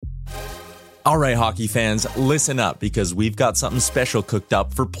All right, hockey fans, listen up because we've got something special cooked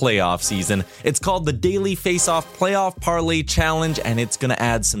up for playoff season. It's called the Daily Faceoff Playoff Parlay Challenge, and it's going to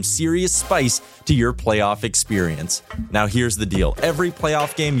add some serious spice to your playoff experience. Now, here's the deal. Every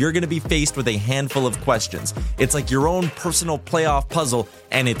playoff game, you're going to be faced with a handful of questions. It's like your own personal playoff puzzle,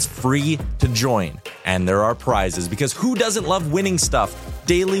 and it's free to join. And there are prizes, because who doesn't love winning stuff?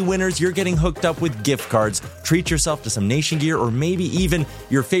 Daily winners, you're getting hooked up with gift cards. Treat yourself to some Nation gear or maybe even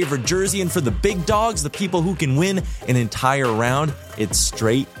your favorite jersey. And for the big dogs, the people who can win an entire round, it's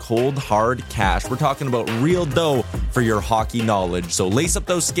straight, cold, hard cash. We're talking about real dough for your hockey knowledge. So lace up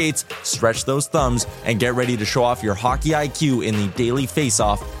those skates, stretch those thumbs, and get ready to show off your hockey IQ in the Daily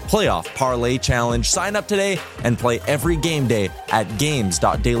Faceoff Playoff Parlay Challenge. Sign up today and play every game day at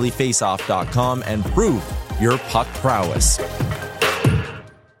games.dailyfaceoff.com and prove your puck prowess.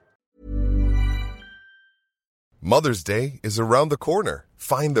 Mother's Day is around the corner.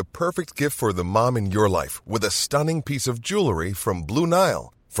 Find the perfect gift for the mom in your life with a stunning piece of jewelry from Blue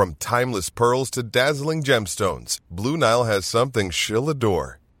Nile. From timeless pearls to dazzling gemstones, Blue Nile has something she'll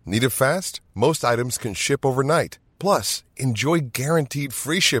adore. Need it fast? Most items can ship overnight. Plus, enjoy guaranteed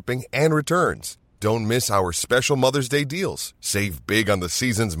free shipping and returns. Don't miss our special Mother's Day deals. Save big on the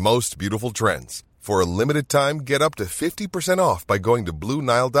season's most beautiful trends. For a limited time, get up to 50% off by going to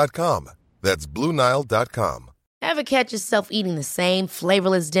BlueNile.com. That's BlueNile.com. Ever catch yourself eating the same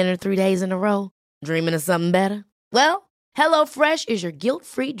flavorless dinner 3 days in a row? Dreaming of something better? Well, HelloFresh is your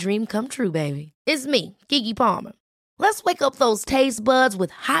guilt-free dream come true, baby. It's me, Keke Palmer. Let's wake up those taste buds with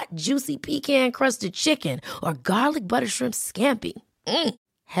hot, juicy pecan-crusted chicken or garlic butter shrimp scampi.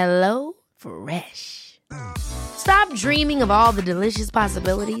 Hello Fresh. Stop dreaming of all the delicious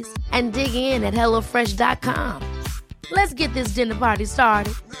possibilities and dig in at HelloFresh.com. Let's get this dinner party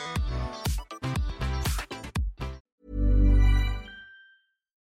started.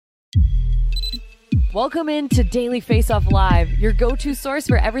 Welcome into Daily Faceoff Live, your go-to source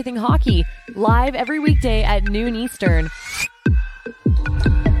for everything hockey. Live every weekday at noon Eastern.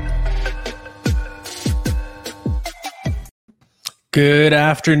 Good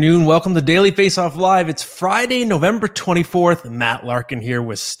afternoon. Welcome to Daily Faceoff Live. It's Friday, November 24th. Matt Larkin here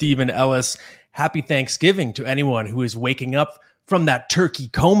with Stephen Ellis. Happy Thanksgiving to anyone who is waking up from that turkey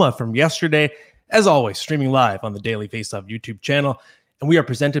coma from yesterday. As always, streaming live on the Daily Faceoff YouTube channel. And we are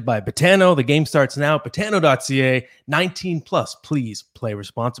presented by Betano. The game starts now. Betano.ca. 19 plus. Please play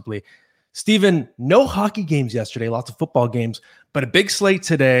responsibly. Stephen, no hockey games yesterday. Lots of football games, but a big slate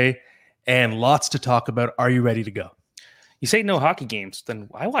today and lots to talk about. Are you ready to go? You say no hockey games, then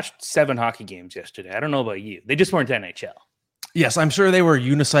I watched 7 hockey games yesterday. I don't know about you. They just weren't NHL. Yes, I'm sure they were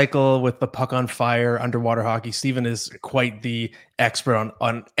unicycle with the puck on fire, underwater hockey. Stephen is quite the expert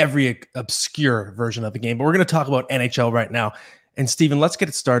on every obscure version of the game. But we're going to talk about NHL right now. And Stephen, let's get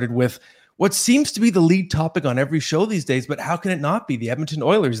it started with what seems to be the lead topic on every show these days, but how can it not be? The Edmonton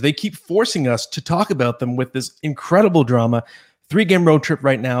Oilers. They keep forcing us to talk about them with this incredible drama. 3-game road trip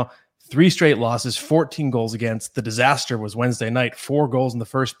right now, 3 straight losses, 14 goals against. The disaster was Wednesday night, 4 goals in the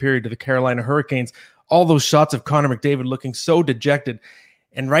first period to the Carolina Hurricanes. All those shots of Connor McDavid looking so dejected.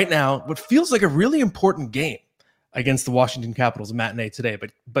 And right now, what feels like a really important game against the Washington Capitals matinee today.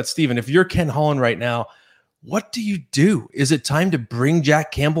 But Stephen, if you're Ken Holland right now, what do you do? Is it time to bring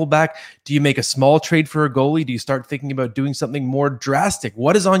Jack Campbell back? Do you make a small trade for a goalie? Do you start thinking about doing something more drastic?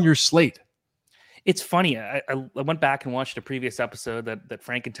 What is on your slate? It's funny. I went back and watched a previous episode that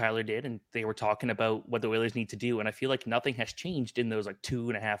Frank and Tyler did, and they were talking about what the Oilers need to do. And I feel like nothing has changed in those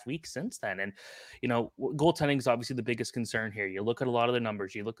 2.5 weeks since then. And, goaltending is obviously the biggest concern here. You look at a lot of their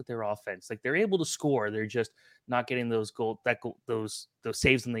numbers, you look at their offense, like they're able to score. They're just not getting those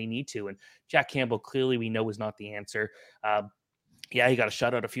saves when they need to. And Jack Campbell, clearly we know, is not the answer. Yeah, he got a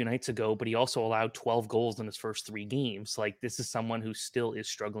shutout a few nights ago, but he also allowed 12 goals in his first 3 games. Like, this is someone who still is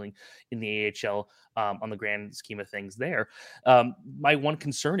struggling in the AHL on the grand scheme of things there. My one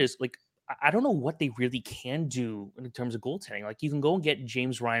concern is, I don't know what they really can do in terms of goaltending. Like, you can go and get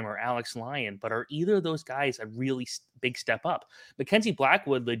James Reimer or Alex Lyon, but are either of those guys a really big step up? Mackenzie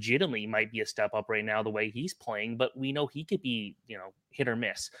Blackwood legitimately might be a step up right now the way he's playing, but we know he could be, hit or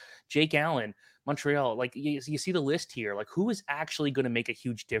miss. Jake Allen, Montreal, you see the list here. Who is actually going to make a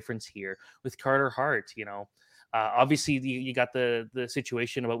huge difference here with Carter Hart? Obviously, you got the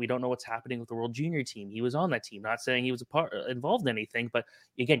situation about we don't know what's happening with the World Junior team. He was on that team, not saying he was involved in anything, but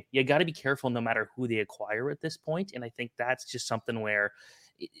again, you got to be careful no matter who they acquire at this point. And I think that's just something where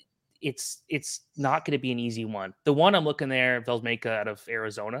it's not going to be an easy one. The one I'm looking there, Velzmeka out of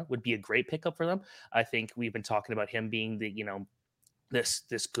Arizona, would be a great pickup for them. I think we've been talking about him being the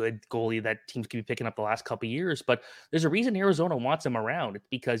this good goalie that teams could be picking up the last couple of years. But there's a reason Arizona wants him around. It's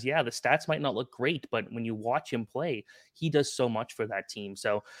because, yeah, the stats might not look great, but when you watch him play, he does so much for that team.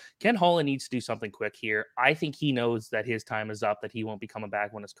 So Ken Holland needs to do something quick here. I think he knows that his time is up, that he won't be coming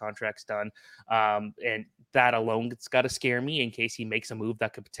back when his contract's done. And that alone, it's got to scare me in case he makes a move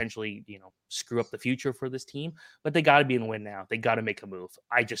that could potentially, screw up the future for this team. But they got to be in the win now. They got to make a move.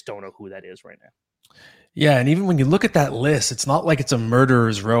 I just don't know who that is right now. Yeah, and even when you look at that list, it's not like it's a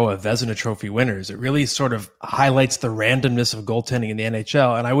murderer's row of Vezina Trophy winners. It really sort of highlights the randomness of goaltending in the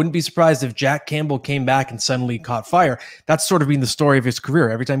NHL. And I wouldn't be surprised if Jack Campbell came back and suddenly caught fire. That's sort of been the story of his career.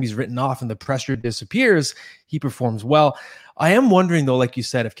 Every time he's written off and the pressure disappears, he performs well. I am wondering, though, like you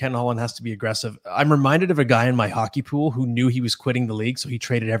said, if Ken Holland has to be aggressive. I'm reminded of a guy in my hockey pool who knew he was quitting the league, so he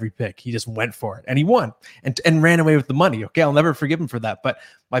traded every pick. He just went for it, and he won and ran away with the money. Okay, I'll never forgive him for that. But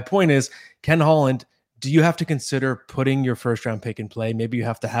my point is, Ken Holland, do you have to consider putting your first round pick in play? Maybe you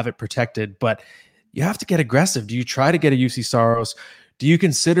have to have it protected, but you have to get aggressive. Do you try to get a UC Saros? Do you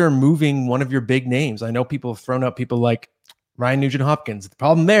consider moving one of your big names? I know people have thrown out people like Ryan Nugent-Hopkins. The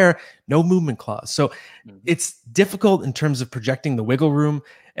problem there, no movement clause. So it's difficult in terms of projecting the wiggle room.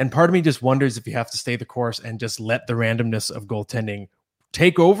 And part of me just wonders if you have to stay the course and just let the randomness of goaltending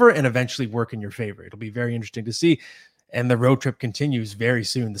take over and eventually work in your favor. It'll be very interesting to see. And the road trip continues very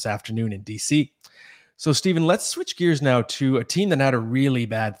soon this afternoon in DC. So, Stephen, let's switch gears now to a team that had a really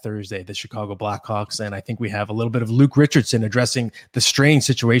bad Thursday, the Chicago Blackhawks. And I think we have a little bit of Luke Richardson addressing the strange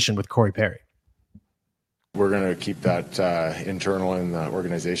situation with Corey Perry. We're going to keep that internal in the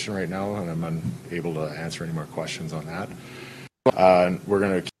organization right now, and I'm unable to answer any more questions on that. We're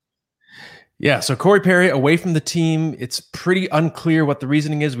going to Yeah, so Corey Perry away from the team. It's pretty unclear what the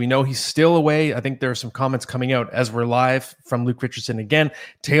reasoning is. We know he's still away. I think there are some comments coming out as we're live from Luke Richardson again.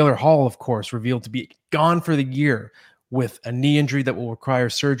 Taylor Hall, of course, revealed to be gone for the year with a knee injury that will require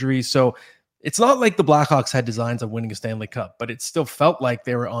surgery. So it's not like the Blackhawks had designs of winning a Stanley Cup, but it still felt like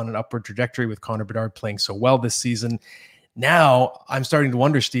they were on an upward trajectory with Connor Bedard playing so well this season. Now I'm starting to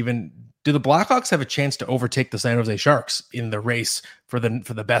wonder, Stephen, do the Blackhawks have a chance to overtake the San Jose Sharks in the race for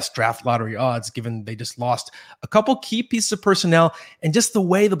the best draft lottery odds, given they just lost a couple key pieces of personnel and just the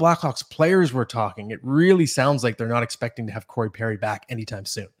way the Blackhawks players were talking? It really sounds like they're not expecting to have Corey Perry back anytime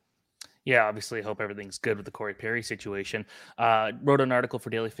soon. Yeah, obviously, I hope everything's good with the Corey Perry situation. Wrote an article for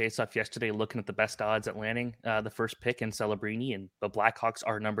Daily Faceoff yesterday looking at the best odds at landing the first pick in Celebrini, and the Blackhawks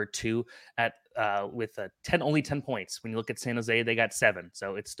are number 2 at with only 10 points. When you look at San Jose, they got 7,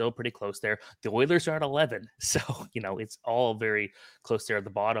 so it's still pretty close there. The Oilers are at 11, so it's all very close there at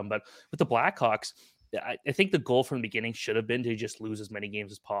the bottom. But with the Blackhawks, I think the goal from the beginning should have been to just lose as many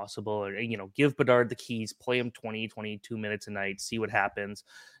games as possible, or give Bedard the keys, play him 20, 22 minutes a night, see what happens.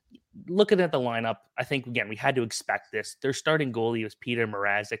 Looking at the lineup, I think, again, we had to expect this. Their starting goalie was Peter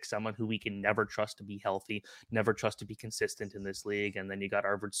Mrazek, someone who we can never trust to be healthy, never trust to be consistent in this league. And then you got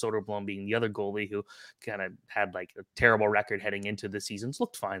Arvid Soderblom being the other goalie who kind of had like a terrible record heading into the seasons.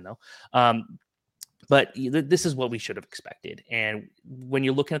 Looked fine, though. But this is what we should have expected. And when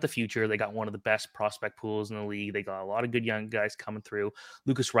you're looking at the future, they got one of the best prospect pools in the league. They got a lot of good young guys coming through.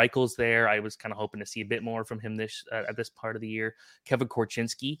 Lucas Reichel's there. I was kind of hoping to see a bit more from him at this part of the year. Kevin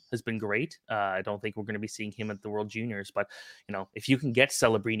Korchinski has been great. I don't think we're going to be seeing him at the World Juniors. But, if you can get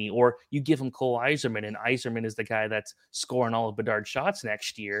Celebrini, or you give him Cole Yzerman, and Yzerman is the guy that's scoring all of Bedard's shots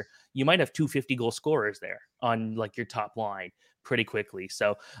next year, you might have 2 50-goal scorers there on like your top line pretty quickly.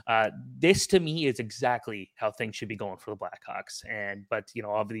 So this to me is exactly how things should be going for the Blackhawks. But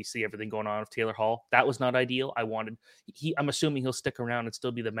obviously everything going on with Taylor Hall, that was not ideal. I'm assuming he'll stick around and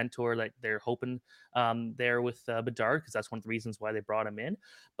still be the mentor that they're hoping there with Bedard, because that's one of the reasons why they brought him in.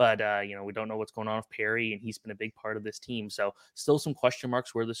 But we don't know what's going on with Perry, and he's been a big part of this team. So still some question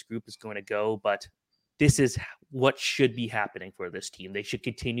marks where this group is going to go, but this is what should be happening for this team. They should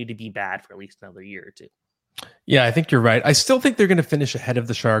continue to be bad for at least another year or two. Yeah, I think you're right. I still think they're going to finish ahead of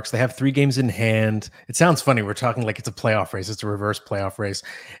the Sharks. They have 3 games in hand. It sounds funny. We're talking like it's a playoff race. It's a reverse playoff race.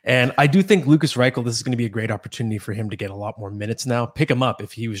 And I do think Lucas Reichel, this is going to be a great opportunity for him to get a lot more minutes now. Pick him up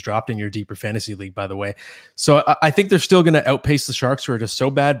if he was dropped in your deeper fantasy league, by the way. So I think they're still going to outpace the Sharks, who are just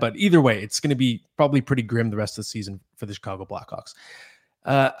so bad. But either way, it's going to be probably pretty grim the rest of the season for the Chicago Blackhawks.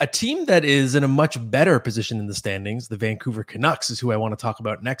 A team that is in a much better position in the standings, the Vancouver Canucks, is who I want to talk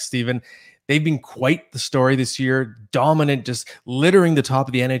about next, Stephen. They've been quite the story this year, dominant, just littering the top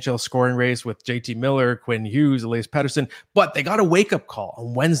of the NHL scoring race with JT Miller, Quinn Hughes, Elias Pettersson. But they got a wake-up call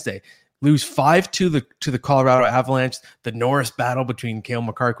on Wednesday. Lose 5-2 to the Colorado Avalanche, the Norris battle between Cale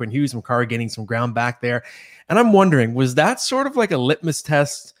Makar, Quinn Hughes, Makar getting some ground back there. And I'm wondering, was that sort of like a litmus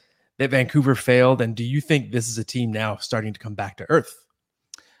test that Vancouver failed? And do you think this is a team now starting to come back to earth?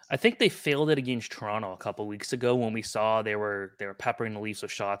 I think they failed it against Toronto a couple weeks ago when we saw they were peppering the Leafs with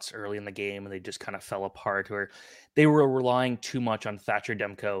shots early in the game and they just kind of fell apart, where they were relying too much on Thatcher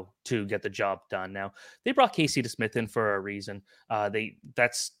Demko to get the job done. Now they brought Casey DeSmith in for a reason.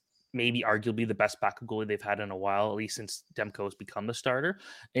 That's maybe arguably the best backup goalie they've had in a while, at least since Demko has become the starter,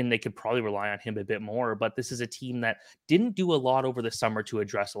 and they could probably rely on him a bit more. But this is a team that didn't do a lot over the summer to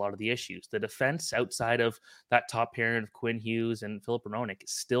address a lot of the issues. The defense outside of that top pairing of Quinn Hughes and Philip Hronek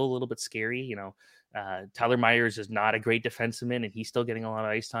is still a little bit scary. Tyler Myers is not a great defenseman, and he's still getting a lot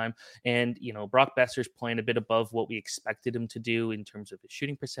of ice time. And, Brock Besser's playing a bit above what we expected him to do in terms of his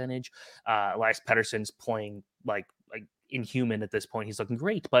shooting percentage. Elias Pettersson's playing like inhuman at this point. He's looking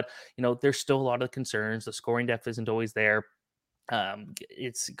great, but, there's still a lot of concerns. The scoring depth isn't always there.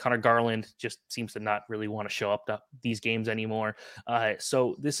 It's Connor Garland just seems to not really want to show up to these games anymore.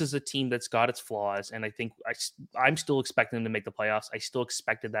 So this is a team that's got its flaws, and I think I'm still expecting them to make the playoffs. I still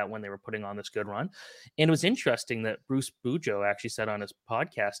expected that when they were putting on this good run. And it was interesting that Bruce Boudreau actually said on his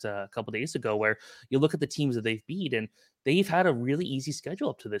podcast a couple days ago, where you look at the teams that they've beat, and they've had a really easy schedule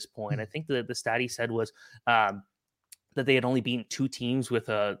up to this point. I think the stat he said was that they had only beaten 2 teams with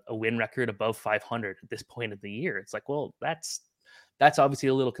a win record above 500 at this point of the year. It's like, well, that's obviously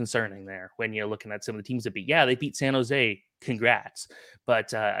a little concerning there when you're looking at some of the teams that beat. Yeah, they beat San Jose. Congrats.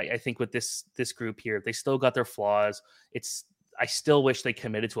 But I think with this group here, they still got their flaws. I still wish they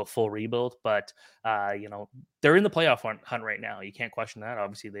committed to a full rebuild, but they're in the playoff hunt right now. You can't question that.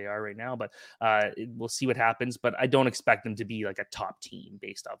 Obviously they are right now, but we'll see what happens. But I don't expect them to be like a top team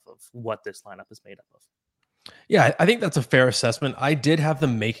based off of what this lineup is made up of. Yeah, I think that's a fair assessment. I did have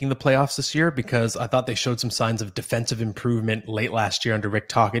them making the playoffs this year because I thought they showed some signs of defensive improvement late last year under Rick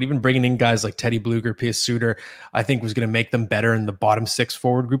Tocchet. Even bringing in guys like Teddy Bluger, Pius Suter, I think was going to make them better in the bottom 6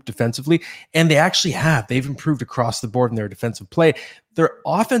 forward group defensively. And they actually have. They've improved across the board in their defensive play. Their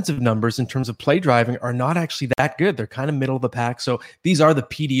offensive numbers in terms of play driving are not actually that good. They're kind of middle of the pack. So these are the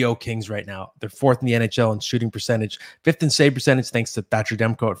PDO Kings right now. They're 4th in the NHL in shooting percentage, 5th in save percentage, thanks to Thatcher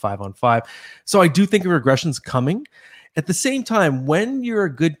Demko at 5-on-5. So I do think a regression's coming. At the same time, when you're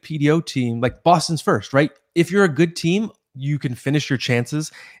a good PDO team, like Boston's first, right? If you're a good team, you can finish your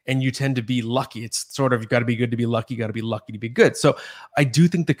chances and you tend to be lucky. It's sort of, you got to be good to be lucky, got to be lucky to be good. So I do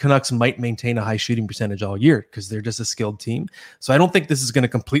think the Canucks might maintain a high shooting percentage all year because they're just a skilled team. So I don't think this is going to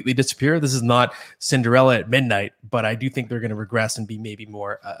completely disappear. This is not Cinderella at midnight, but I do think they're going to regress and be maybe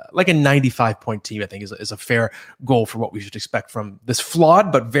more like a 95-point team, I think is a fair goal for what we should expect from this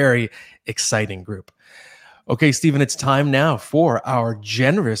flawed but very exciting group. Okay, Stephen, it's time now for our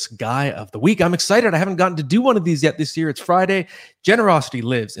generous guy of the week. I'm excited. I haven't gotten to do one of these yet this year. It's Friday. Generosity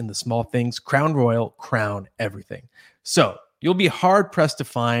lives in the small things. Crown Royal, crown everything. So you'll be hard pressed to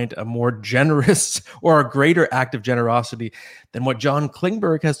find a more generous or a greater act of generosity than what John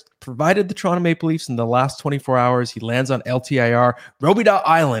Klingberg has provided the Toronto Maple Leafs in the last 24 hours. He lands on LTIR, Robida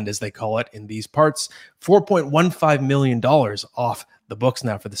Island, as they call it in these parts, $4.15 million off the books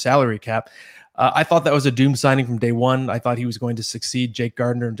now for the salary cap. I thought that was a doomed signing from day one. I thought he was going to succeed Jake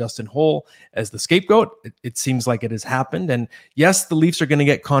Gardiner and Justin Holl as the scapegoat. It seems like it has happened. And yes, the Leafs are going to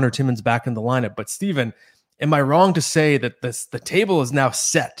get Connor Timmins back in the lineup. But Stephen, am I wrong to say that the table is now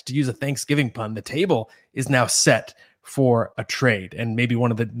set, to use a Thanksgiving pun, the table is now set for a trade and maybe one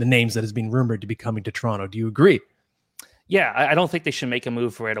of the names that has been rumored to be coming to Toronto? Do you agree? Yeah, I don't think they should make a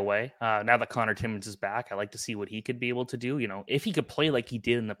move right away. Now that Connor Timmins is back, I like to see what he could be able to do. If he could play like he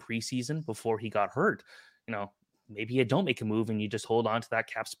did in the preseason before he got hurt, maybe you don't make a move and you just hold on to that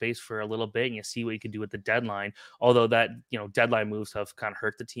cap space for a little bit and you see what you can do at the deadline. Although that, deadline moves have kind of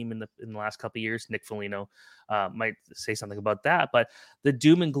hurt the team in the last couple of years. Nick Foligno might say something about that, but the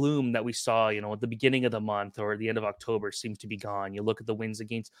doom and gloom that we saw, at the beginning of the month or the end of October seems to be gone. You look at the wins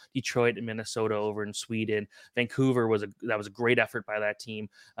against Detroit and Minnesota over in Sweden. Vancouver was a great effort by that team,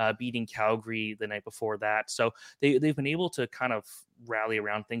 beating Calgary the night before that. So they've been able to kind of rally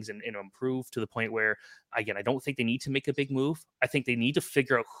around things and improve to the point where, again, I don't think they need to make a big move. I think they need to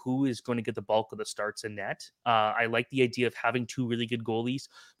figure out who is going to get the bulk of the starts in net. I like the idea of having 2 really good goalies,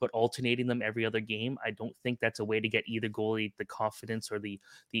 but alternating them every other game. I don't think that's a way to get either goalie the confidence or the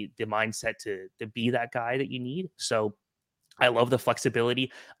mindset to be that guy that you need. So I love the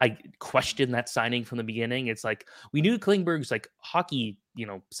flexibility. I questioned that signing from the beginning. It's like, we knew Klingberg's hockey,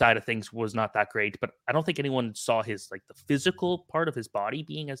 side of things was not that great, but I don't think anyone saw his the physical part of his body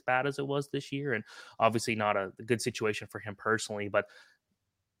being as bad as it was this year. And obviously not a good situation for him personally, but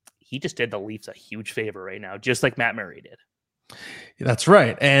he just did the Leafs a huge favor right now, just like Matt Murray did. That's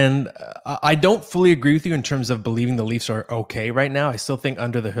right. And I don't fully agree with you in terms of believing the Leafs are okay right now. I still think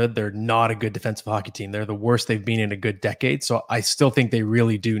under the hood, they're not a good defensive hockey team. They're the worst they've been in a good decade. So I still think they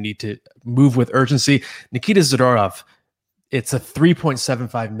really do need to move with urgency. Nikita Zadorov, it's a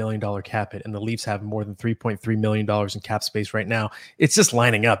 $3.75 million cap hit, and the Leafs have more than $3.3 million in cap space right now. It's just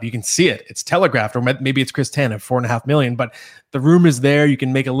lining up. You can see it. It's telegraphed, or maybe it's Chris Tanev, $4.5 million, but the room is there. You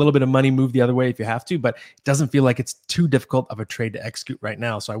can make a little bit of money, move the other way if you have to, but it doesn't feel like it's too difficult of a trade to execute right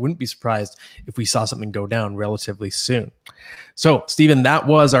now. So I wouldn't be surprised if we saw something go down relatively soon. So, Stephen, that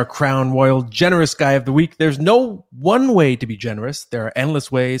was our Crown Royal Generous Guy of the Week. There's no one way to be generous. There are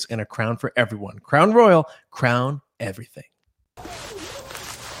endless ways and a crown for everyone. Crown Royal, crown everything.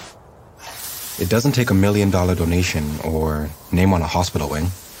 It doesn't take $1 million donation or name on a hospital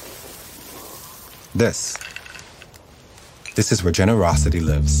wing. This is where generosity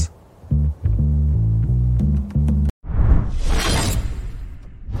lives.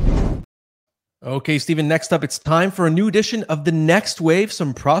 Okay, Stephen, next up, it's time for a new edition of The Next Wave,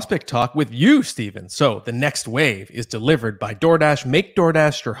 some prospect talk with you, Stephen. So The Next Wave is delivered by DoorDash. Make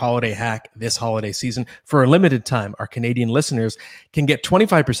DoorDash your holiday hack this holiday season. For a limited time, our Canadian listeners can get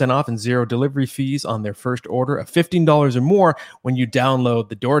 25% off and zero delivery fees on their first order of $15 or more when you download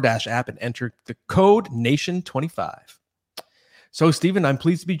the DoorDash app and enter the code NATION25. So, Stephen, I'm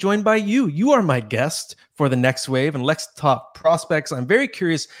pleased to be joined by you. You are my guest for The Next Wave, and let's talk prospects. I'm very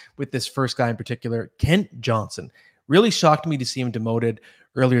curious with this first guy in particular, Kent Johnson. Really shocked me to see him demoted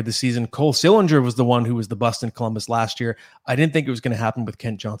earlier this season. Cole Sillinger was the one who was the bust in Columbus last year. I didn't think it was going to happen with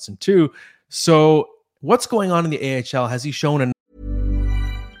Kent Johnson too. So what's going on in the AHL? Has he shown an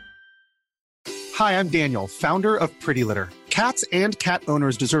Hi, I'm Daniel, founder of Pretty Litter. Cats and cat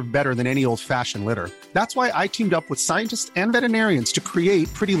owners deserve better than any old-fashioned litter. That's why I teamed up with scientists and veterinarians to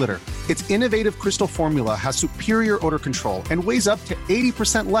create Pretty Litter. Its innovative crystal formula has superior odor control and weighs up to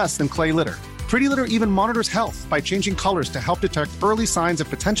 80% less than clay litter. Pretty Litter even monitors health by changing colors to help detect early signs of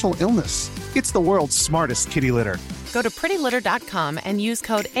potential illness. It's the world's smartest kitty litter. Go to prettylitter.com and use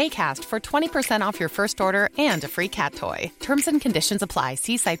code ACAST for 20% off your first order and a free cat toy. Terms and conditions apply.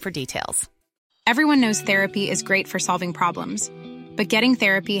 See site for details. Everyone knows therapy is great for solving problems, but getting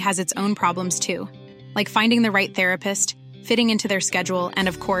therapy has its own problems too, like finding the right therapist, fitting into their schedule, and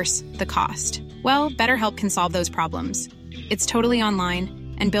of course, the cost. Well, BetterHelp can solve those problems. It's totally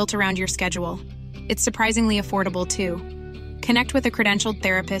online and built around your schedule. It's surprisingly affordable too. Connect with a credentialed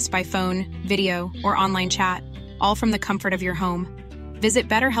therapist by phone, video, or online chat, all from the comfort of your home. Visit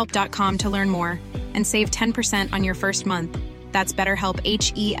BetterHelp.com to learn more and save 10% on your first month. That's BetterHelp,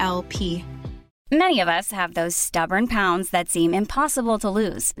 H-E-L-P. Many of us have those stubborn pounds that seem impossible to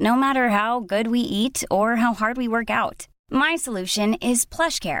lose, no matter how good we eat or how hard we work out. My solution is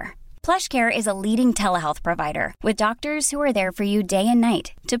PlushCare. PlushCare is a leading telehealth provider with doctors who are there for you day and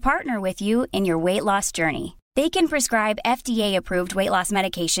night to partner with you in your weight loss journey. They can prescribe FDA-approved weight loss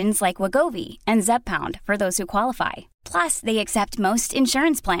medications like Wegovy and Zepbound for those who qualify. Plus, they accept most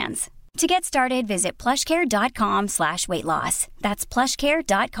insurance plans. To get started, visit plushcare.com/weightloss. That's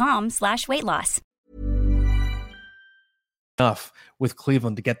plushcare.com/weightloss. enough with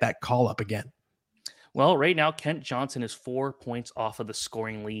Cleveland to get that call up again? Well, right now, Kent Johnson is 4 points off of the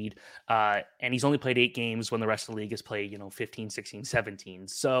scoring lead, and he's only played 8 games when the rest of the league has played, 15, 16, 17.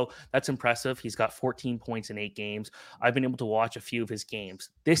 So that's impressive. He's got 14 points in 8 games. I've been able to watch a few of his games.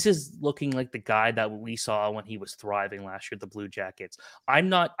 This is looking like the guy that we saw when he was thriving last year at the Blue Jackets. I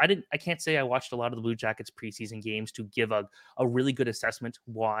can't say I watched a lot of the Blue Jackets preseason games to give a really good assessment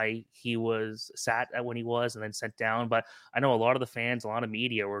why he was sat at when he was and then sent down. But I know a lot of the fans, a lot of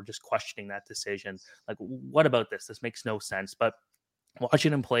media were just questioning that decision. Like, what about this? This makes no sense. But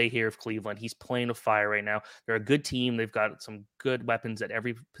watching him play here for Cleveland, he's playing with fire right now. They're a good team. They've got some good weapons at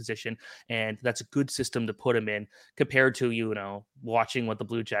every position, and that's a good system to put him in compared to, watching what the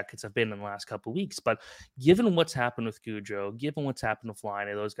Blue Jackets have been in the last couple of weeks. But given what's happened with Gaudreau, given what's happened with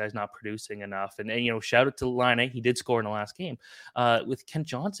Laine, those guys not producing enough, and shout out to Laine, he did score in the last game. With Kent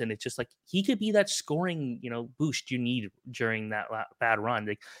Johnson, it's just like he could be that scoring, boost you need during that bad run.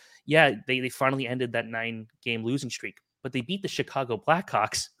 They finally ended that 9-game losing streak, but they beat the Chicago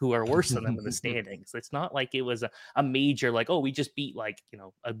Blackhawks, who are worse than them in the standings. It's not like it was a major, we just beat a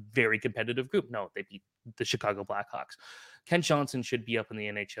very competitive group. No, they beat the Chicago Blackhawks. Kent Johnson should be up in the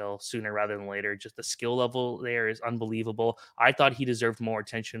NHL sooner rather than later. Just the skill level there is unbelievable. I thought he deserved more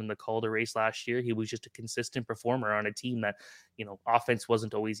attention in the Calder race last year. He was just a consistent performer on a team that, offense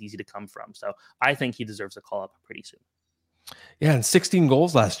wasn't always easy to come from. So I think he deserves a call up pretty soon. Yeah, and 16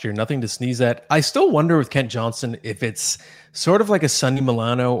 goals last year, nothing to sneeze at. I still wonder with Kent Johnson if it's sort of like a Sonny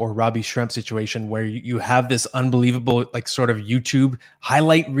Milano or Robbie Schremp situation where you have this unbelievable, like sort of YouTube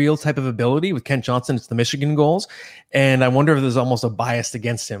highlight reel type of ability. With Kent Johnson, it's the Michigan goals. And I wonder if there's almost a bias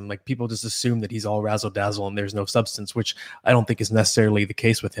against him. Like people just assume that he's all razzle dazzle and there's no substance, which I don't think is necessarily the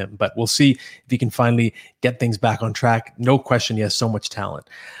case with him. But we'll see if he can finally get things back on track. No question, he has so much talent.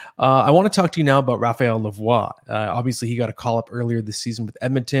 I want to talk to you now about Raphael Lavoie. Obviously, he got a call up earlier this season with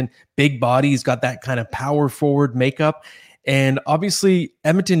Edmonton. Big body. He's got that kind of power forward makeup. And obviously,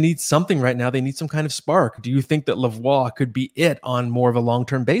 Edmonton needs something right now. They need some kind of spark. Do you think that Lavoie could be it on more of a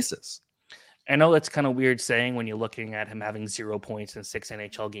long-term basis? I know that's kind of weird saying when you're looking at him having 0 points in 6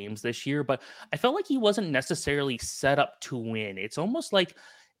 NHL games this year, but I felt like he wasn't necessarily set up to win. It's almost like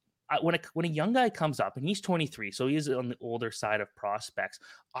when a young guy comes up and he's 23, so he is on the older side of prospects,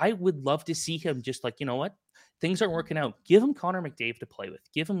 I would love to see him just like, you know what? Things aren't working out. Give him Connor McDavid to play with.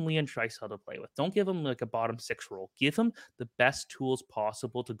 Give him Leon Draisaitl to play with. Don't give him like a bottom six role. Give him the best tools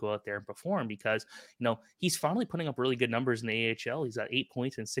possible to go out there and perform because, he's finally putting up really good numbers in the AHL. He's at 8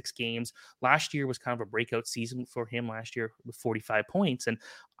 points in 6 games. Last year was kind of a breakout season for him last year with 45 points. And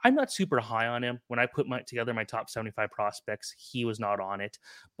I'm not super high on him. When I put together my top 75 prospects, he was not on it.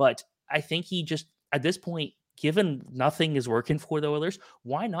 But I think he just, at this point, given nothing is working for the Oilers,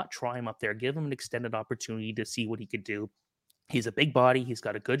 why not try him up there? Give him an extended opportunity to see what he could do. He's a big body. He's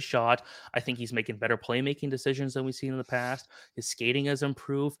got a good shot. I think he's making better playmaking decisions than we've seen in the past. His skating has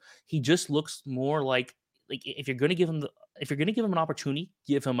improved. He just looks more like if you're going to give him an opportunity,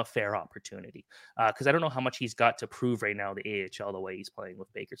 give him a fair opportunity. Because I don't know how much he's got to prove right now in the AHL the way he's playing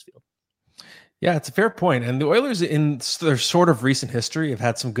with Bakersfield. Yeah, it's a fair point. And the Oilers, in their sort of recent history, have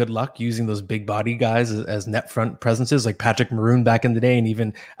had some good luck using those big body guys as net front presences, like Patrick Maroon back in the day, and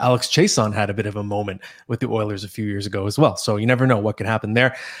even Alex Chason had a bit of a moment with the Oilers a few years ago as well. So you never know what can happen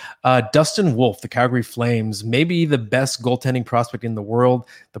there. Dustin Wolf, the Calgary Flames, maybe the best goaltending prospect in the world.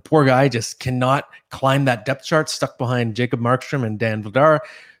 The poor guy just cannot climb that depth chart, stuck behind Jacob Markstrom and Dan Vladar.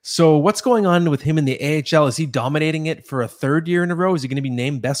 So what's going on with him in the AHL? Is he dominating it for a third year in a row? Is he going to be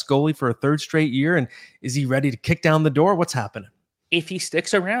named best goalie for a third straight year? And is he ready to kick down the door? What's happening? If he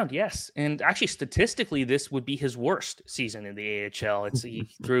sticks around, yes. And actually, statistically, this would be his worst season in the AHL. It's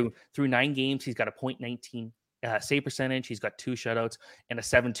through 9 games, he's got a .19 save percentage. He's got 2 shutouts and a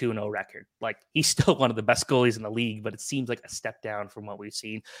 7-2-0 record. Like, he's still one of the best goalies in the league, but it seems like a step down from what we've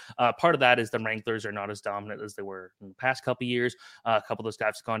seen. Part of that is the Wranglers are not as dominant as they were in the past couple of years. A couple of those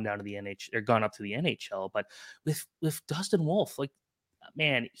guys have gone down to the NHL, or gone up to the NHL. But with Dustin Wolf, like,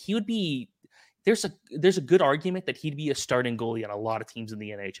 man, he would be. There's a good argument that he'd be a starting goalie on a lot of teams in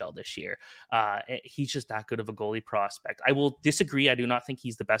the NHL this year. He's just that good of a goalie prospect. I will disagree. I do not think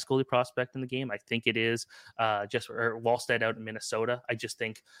he's the best goalie prospect in the game. I think it is Wallstedt out in Minnesota. I just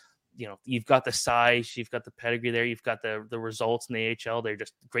think, you've got the size, you've got the pedigree there, you've got the results in the AHL. They're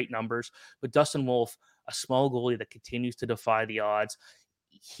just great numbers. But Dustin Wolf, a small goalie that continues to defy the odds,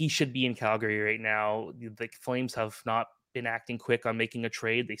 he should be in Calgary right now. The Flames have not been acting quick on making a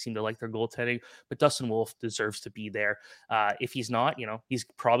trade. They seem to like their goaltending, but Dustin Wolf deserves to be there. If he's not, he's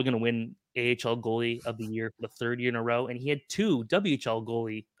probably going to win AHL goalie of the year for the 3rd year in a row. And he had 2 WHL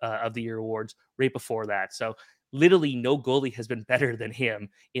goalie of the year awards right before that. So literally no goalie has been better than him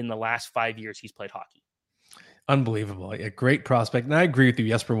in the last 5 years he's played hockey. Unbelievable. A great prospect. And I agree with you.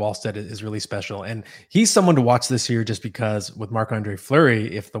 Jesper Wallstedt is really special. And he's someone to watch this year just because with Marc-Andre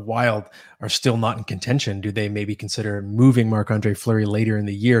Fleury, if the Wild are still not in contention, do they maybe consider moving Marc-Andre Fleury later in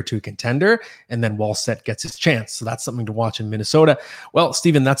the year to a contender? And then Wallstedt gets his chance. So that's something to watch in Minnesota. Well,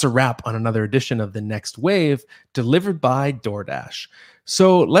 Stephen, that's a wrap on another edition of The Next Wave, delivered by DoorDash.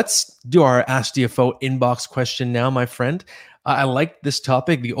 So let's do our Ask DFO inbox question now, my friend. I like this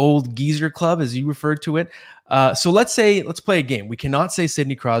topic, the old geezer club, as you referred to it. So let's play a game. We cannot say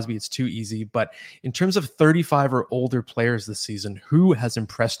Sidney Crosby. It's too easy. But in terms of 35 or older players this season, who has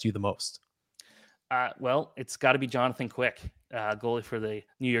impressed you the most? Well, it's got to be Jonathan Quick, goalie for the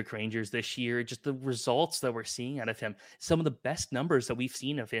New York Rangers this year. Just the results that we're seeing out of him, some of the best numbers that we've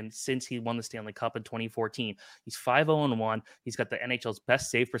seen of him since he won the Stanley Cup in 2014. He's 5-0-1. He's got the NHL's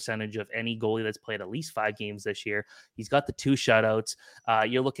best save percentage of any goalie that's played at least 5 games this year. He's got the 2 shutouts.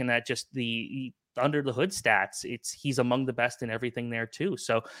 You're looking at just the under the hood stats. He's among the best in everything there too.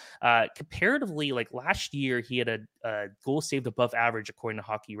 So comparatively, like last year, he had a goal saved above average according to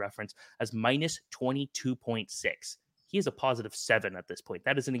Hockey Reference as minus 22.6. He is a positive 7 at this point.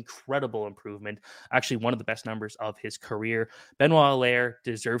 That is an incredible improvement. Actually, one of the best numbers of his career. Benoit Allaire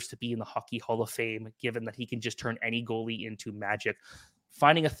deserves to be in the Hockey Hall of Fame, given that he can just turn any goalie into magic.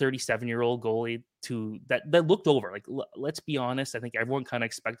 finding a 37-year-old goalie that looked over. Like, let's be honest, I think everyone kind of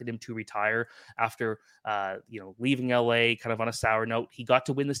expected him to retire after leaving LA kind of on a sour note. He got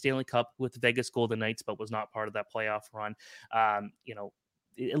to win the Stanley Cup with the Vegas Golden Knights, but was not part of that playoff run.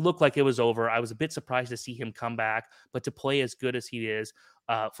 It looked like it was over. I was a bit surprised to see him come back, but to play as good as he is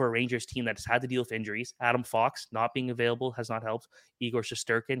for a Rangers team that has had to deal with injuries, Adam Fox not being available has not helped. Igor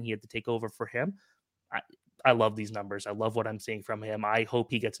Shesterkin, he had to take over for him. I love these numbers. I love what I'm seeing from him. I hope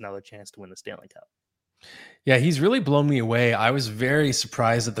he gets another chance to win the Stanley Cup. Yeah, he's really blown me away. I was very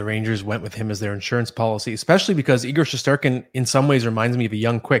surprised that the Rangers went with him as their insurance policy, especially because Igor Shesterkin in some ways reminds me of a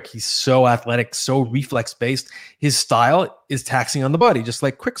young Quick. He's so athletic, so reflex-based. His style is taxing on the body, just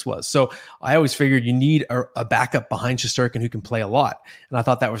like Quick's was. So I always figured you need a backup behind Shesterkin who can play a lot. And I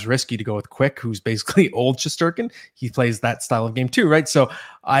thought that was risky to go with Quick, who's basically old Shesterkin. He plays that style of game too, right? So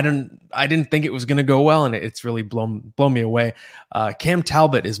I didn't think it was going to go well, and it's really blown me away. Cam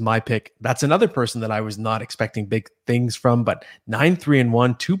Talbot is my pick. That's another person that I was not expecting big things from, but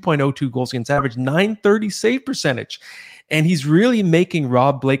 9-3-1, 2.02 goals against average, 930 save percentage. And he's really making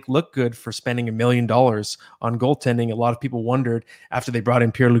Rob Blake look good for spending $1 million on goaltending. A lot of people wondered after they brought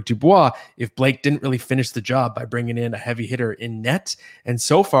in Pierre-Luc Dubois if Blake didn't really finish the job by bringing in a heavy hitter in net. And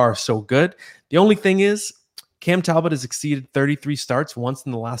so far, so good. The only thing is, Cam Talbot has exceeded 33 starts once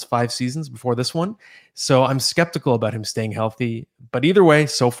in the last 5 seasons before this one. So I'm skeptical about him staying healthy. But either way,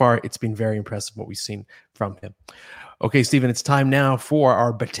 so far, it's been very impressive what we've seen from him. Okay, Stephen, it's time now for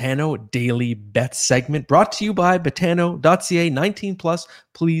our Betano Daily Bet segment, brought to you by Betano.ca, 19 plus.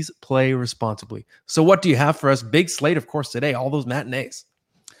 Please play responsibly. So what do you have for us? Big slate, of course, today, all those matinees.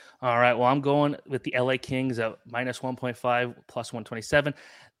 All right, well, I'm going with the LA Kings at minus 1.5, plus 127.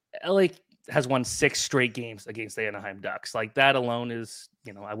 LA has won 6 straight games against the Anaheim Ducks. Like, that alone is,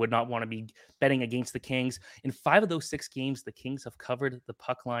 I would not want to be betting against the Kings. In 5 of those 6 games, the Kings have covered the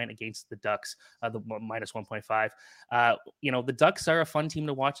puck line against the Ducks, the minus 1.5. The Ducks are a fun team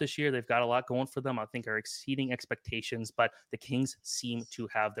to watch this year. They've got a lot going for them. I think are exceeding expectations, but the Kings seem to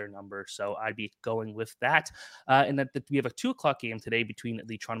have their number. So I'd be going with that. And that we have a 2:00 game today between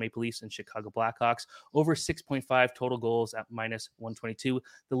the Toronto Maple Leafs and Chicago Blackhawks, over 6.5 total goals at minus 122.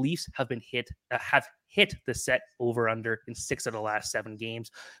 The Leafs have hit the set over under in 6 of the last 7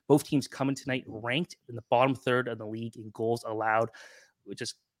 games. Both teams coming tonight ranked in the bottom third of the league in goals allowed, which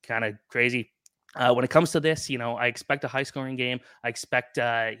is kind of crazy. When it comes to this, I expect a high scoring game. I expect,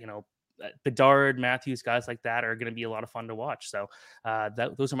 Bedard, Matthews, guys like that are going to be a lot of fun to watch. So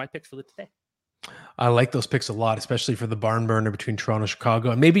those are my picks for the today. I like those picks a lot, especially for the barn burner between Toronto and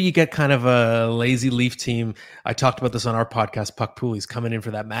Chicago. And maybe you get kind of a lazy Leaf team. I talked about this on our podcast, Puck Poolies, coming in for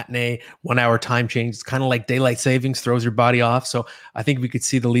that matinee 1-hour time change. It's kind of like daylight savings, throws your body off. So I think we could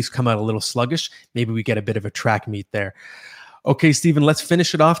see the Leafs come out a little sluggish. Maybe we get a bit of a track meet there. Okay, Stephen, let's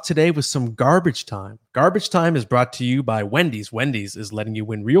finish it off today with some garbage time. Garbage time is brought to you by Wendy's. Wendy's is letting you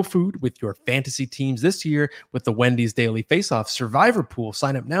win real food with your fantasy teams this year with the Wendy's Daily Faceoff Survivor Pool.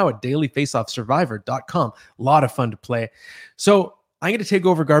 Sign up now at dailyfaceoffsurvivor.com. A lot of fun to play. So I'm going to take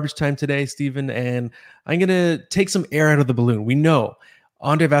over garbage time today, Stephen, and I'm going to take some air out of the balloon. We know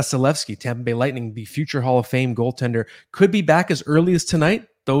Andrei Vasilevsky, Tampa Bay Lightning, the future Hall of Fame goaltender, could be back as early as tonight.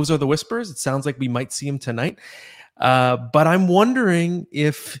 Those are the whispers. It sounds like we might see him tonight. But I'm wondering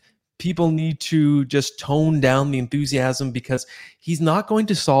if people need to just tone down the enthusiasm because he's not going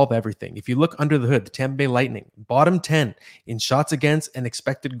to solve everything. If you look under the hood, the Tampa Bay Lightning, bottom 10 in shots against and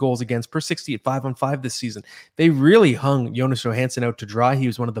expected goals against per 60 at 5-on-5 this season. They really hung Jonas Johansson out to dry. He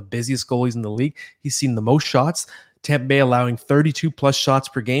was one of the busiest goalies in the league. He's seen the most shots. Tampa Bay allowing 32 plus shots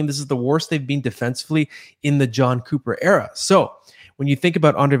per game. This is the worst they've been defensively in the John Cooper era. So when you think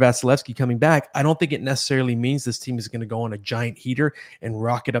about Andrei Vasilevsky coming back, I don't think it necessarily means this team is going to go on a giant heater and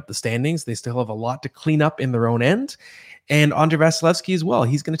rocket up the standings. They still have a lot to clean up in their own end. And Andrei Vasilevsky as well.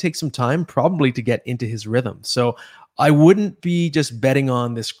 He's going to take some time probably to get into his rhythm. So I wouldn't be just betting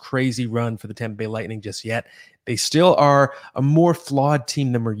on this crazy run for the Tampa Bay Lightning just yet. They still are a more flawed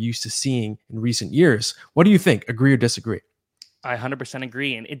team than we're used to seeing in recent years. What do you think? Agree or disagree? I 100%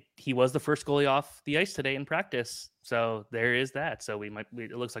 agree. And he was the first goalie off the ice today in practice. So there is that. So it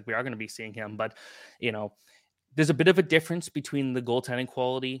looks like we are going to be seeing him. But, there's a bit of a difference between the goaltending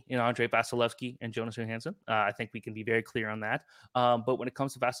quality in Andrei Vasilevsky and Jonas Johansson. I think we can be very clear on that. But when it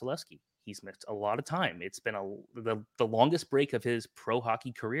comes to Vasilevsky, he's missed a lot of time. It's been the longest break of his pro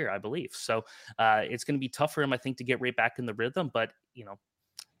hockey career, I believe. So it's going to be tough for him, I think, to get right back in the rhythm. But,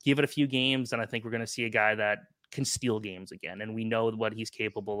 give it a few games, and I think we're going to see a guy that can steal games again. And we know what he's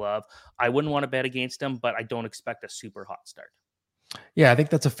capable of. I wouldn't want to bet against him, but I don't expect a super hot start. Yeah, I think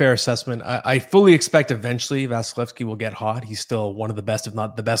that's a fair assessment. I fully expect eventually Vasilevsky will get hot. He's still one of the best, if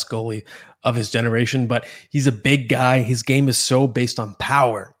not the best goalie of his generation, but he's a big guy. His game is so based on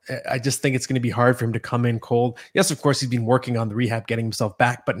power. I just think it's going to be hard for him to come in cold. Yes, of course, he's been working on the rehab, getting himself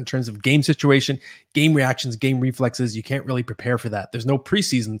back, but in terms of game situation, game reactions, game reflexes, you can't really prepare for that. There's no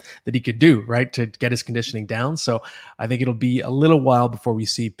preseason that he could do, right, to get his conditioning down. So I think it'll be a little while before we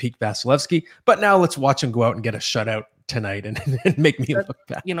see peak Vasilevsky, but now let's watch him go out and get a shutout tonight and make me look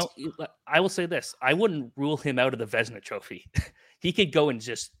bad. You know, I will say this. I wouldn't rule him out of the Vezina Trophy. He could go and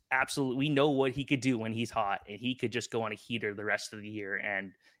just absolutely, we know what he could do when he's hot, and he could just go on a heater the rest of the year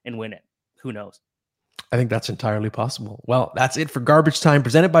and win it. Who knows? I think that's entirely possible. Well, that's it for Garbage Time,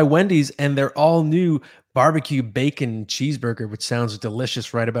 presented by Wendy's and their all new barbecue bacon cheeseburger, which sounds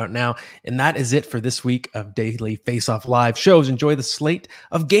delicious right about now. And that is it for this week of Daily Faceoff Live shows. Enjoy the slate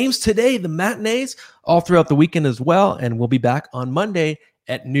of games today, the matinees, all throughout the weekend as well. And we'll be back on Monday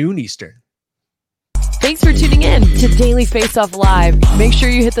at noon Eastern. Thanks for tuning in to Daily Faceoff Live. Make sure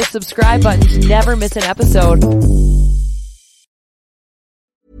you hit the subscribe button to never miss an episode.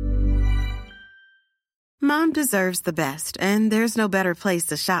 Mom deserves the best, and there's no better place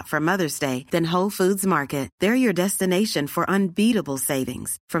to shop for Mother's Day than Whole Foods Market. They're your destination for unbeatable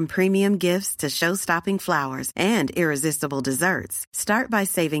savings, from premium gifts to show-stopping flowers and irresistible desserts. Start by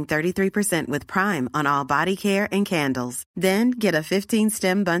saving 33% with Prime on all body care and candles. Then get a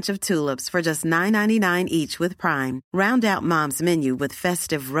 15-stem bunch of tulips for just $9.99 each with Prime. Round out Mom's menu with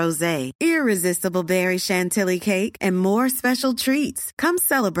festive rosé, irresistible berry chantilly cake, and more special treats. Come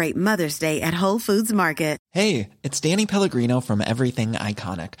celebrate Mother's Day at Whole Foods Market. Hey, it's Danny Pellegrino from Everything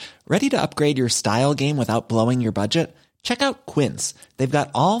Iconic. Ready to upgrade your style game without blowing your budget? Check out Quince. They've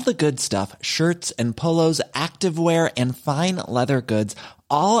got all the good stuff, shirts and polos, activewear, and fine leather goods,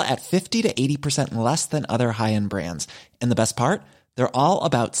 all at 50 to 80% less than other high-end brands. And the best part? They're all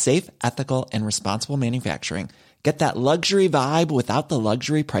about safe, ethical, and responsible manufacturing. Get that luxury vibe without the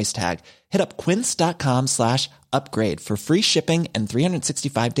luxury price tag. Hit up quince.com/upgrade for free shipping and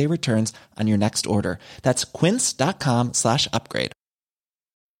 365-day returns on your next order. That's quince.com/upgrade.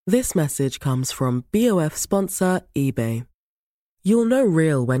 This message comes from BOF sponsor eBay. You'll know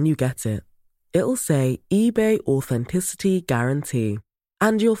real when you get it. It'll say eBay Authenticity Guarantee.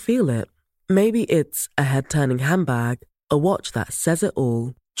 And you'll feel it. Maybe it's a head-turning handbag, a watch that says it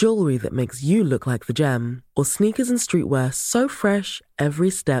all, jewelry that makes you look like the gem, or sneakers and streetwear so fresh every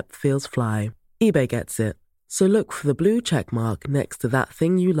step feels fly. eBay gets it. So look for the blue check mark next to that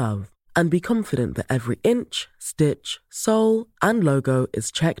thing you love and be confident that every inch, stitch, sole, and logo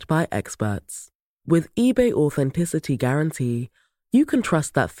is checked by experts. With eBay Authenticity Guarantee, you can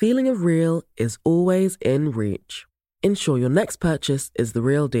trust that feeling of real is always in reach. Ensure your next purchase is the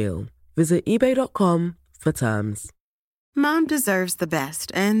real deal. Visit ebay.com for terms. Mom deserves the best,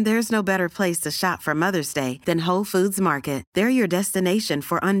 and there's no better place to shop for Mother's Day than Whole Foods Market. They're your destination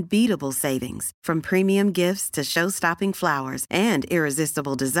for unbeatable savings, from premium gifts to show-stopping flowers and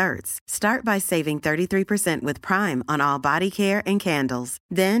irresistible desserts. Start by saving 33% with Prime on all body care and candles.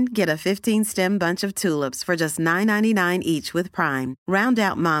 Then get a 15-stem bunch of tulips for just $9.99 each with Prime. Round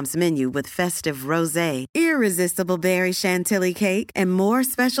out Mom's menu with festive rosé, irresistible berry chantilly cake, and more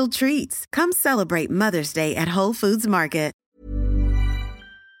special treats. Come celebrate Mother's Day at Whole Foods Market.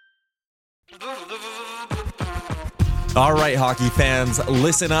 All right, hockey fans,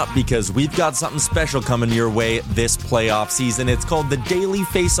 listen up because we've got something special coming your way this playoff season. It's called the Daily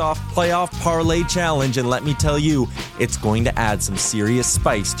Faceoff Playoff Parlay Challenge, and let me tell you, it's going to add some serious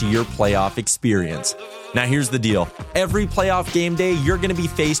spice to your playoff experience. Now, here's the deal. Every playoff game day, you're going to be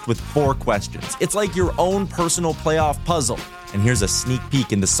faced with 4 questions. It's like your own personal playoff puzzle. And here's a sneak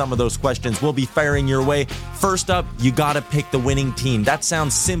peek into some of those questions we'll be firing your way. First up, you got to pick the winning team. That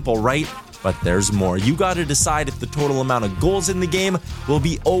sounds simple, right? But there's more. You got to decide if the total amount of goals in the game will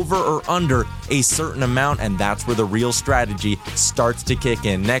be over or under a certain amount, and that's where the real strategy starts to kick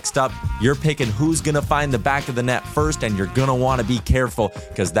in. Next up, you're picking who's going to find the back of the net first, and you're going to want to be careful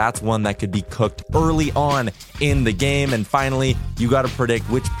because that's one that could be cooked early on in the game. And finally, you got to predict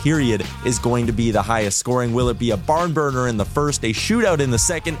which period is going to be the highest scoring. Will it be a barn burner in the first, a shootout in the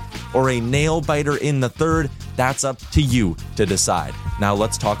second, or a nail biter in the third? That's up to you to decide. Now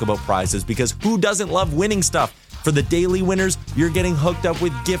let's talk about prizes, because who doesn't love winning stuff? For the daily winners, you're getting hooked up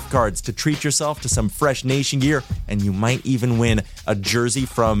with gift cards to treat yourself to some fresh Nation gear, and you might even win a jersey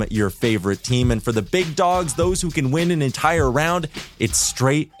from your favorite team. And for the big dogs, those who can win an entire round, it's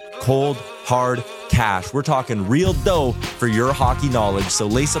straight, cold, hard cash. We're talking real dough for your hockey knowledge. So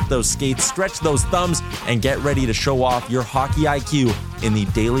lace up those skates, stretch those thumbs, and get ready to show off your hockey IQ in the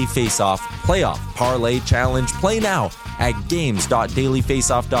Daily Faceoff Playoff Parlay Challenge. Play now at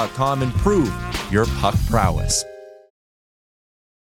games.dailyfaceoff.com and prove your puck prowess.